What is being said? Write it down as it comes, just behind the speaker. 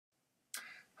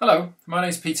Hello, my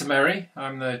name is Peter Merry.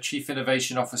 I'm the Chief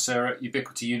Innovation Officer at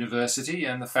Ubiquity University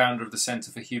and the founder of the Centre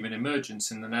for Human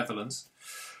Emergence in the Netherlands.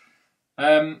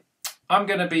 I'm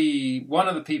going to be one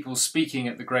of the people speaking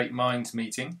at the Great Minds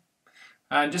meeting,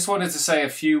 and just wanted to say a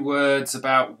few words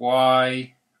about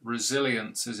why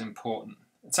resilience is important.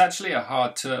 It's actually a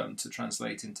hard term to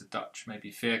translate into Dutch.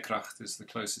 Maybe veerkracht is the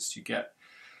closest you get.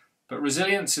 But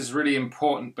resilience is really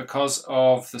important because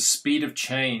of the speed of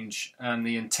change and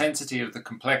the intensity of the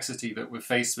complexity that we're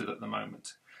faced with at the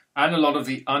moment, and a lot of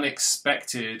the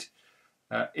unexpected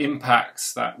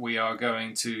impacts that we are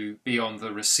going to be on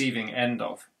the receiving end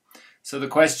of. So the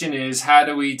question is, how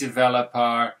do we develop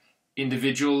our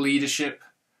individual leadership,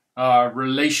 our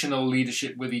relational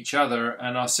leadership with each other,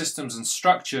 and our systems and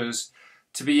structures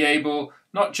to be able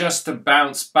not just to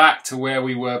bounce back to where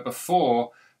we were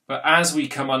before, but as we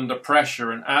come under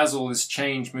pressure and as all this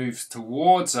change moves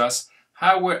towards us,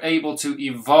 how we're able to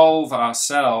evolve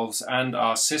ourselves and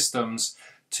our systems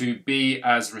to be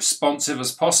as responsive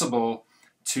as possible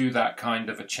to that kind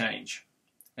of a change.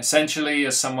 Essentially,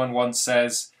 as someone once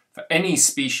says, for any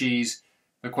species,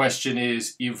 the question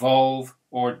is evolve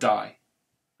or die.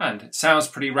 And it sounds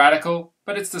pretty radical,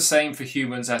 but it's the same for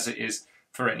humans as it is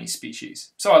for any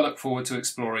species. So I look forward to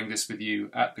exploring this with you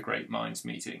at the Great Minds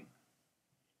meeting.